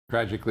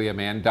Tragically, a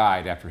man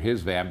died after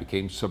his van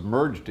became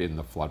submerged in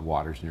the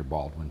floodwaters near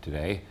Baldwin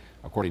today.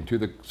 According to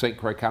the St.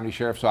 Croix County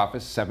Sheriff's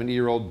Office,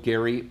 70-year-old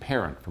Gary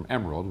Parent from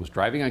Emerald was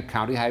driving on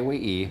County Highway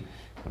E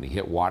when he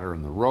hit water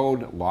in the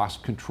road,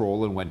 lost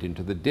control, and went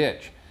into the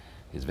ditch.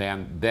 His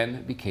van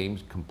then became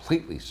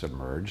completely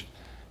submerged.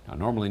 Now,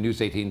 normally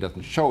News 18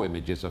 doesn't show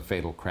images of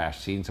fatal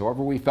crash scenes.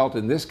 However, we felt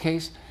in this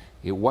case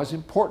it was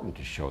important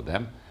to show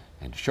them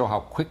and to show how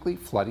quickly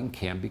flooding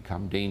can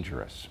become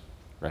dangerous.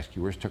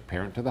 Rescuers took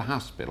Parent to the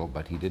hospital,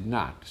 but he did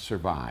not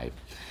survive.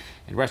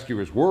 And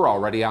rescuers were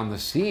already on the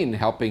scene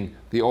helping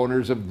the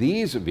owners of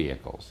these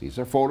vehicles. These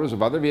are photos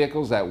of other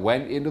vehicles that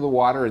went into the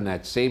water in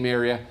that same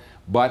area,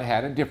 but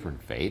had a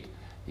different fate.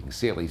 You can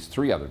see at least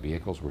 3 other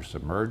vehicles were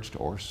submerged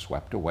or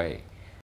swept away.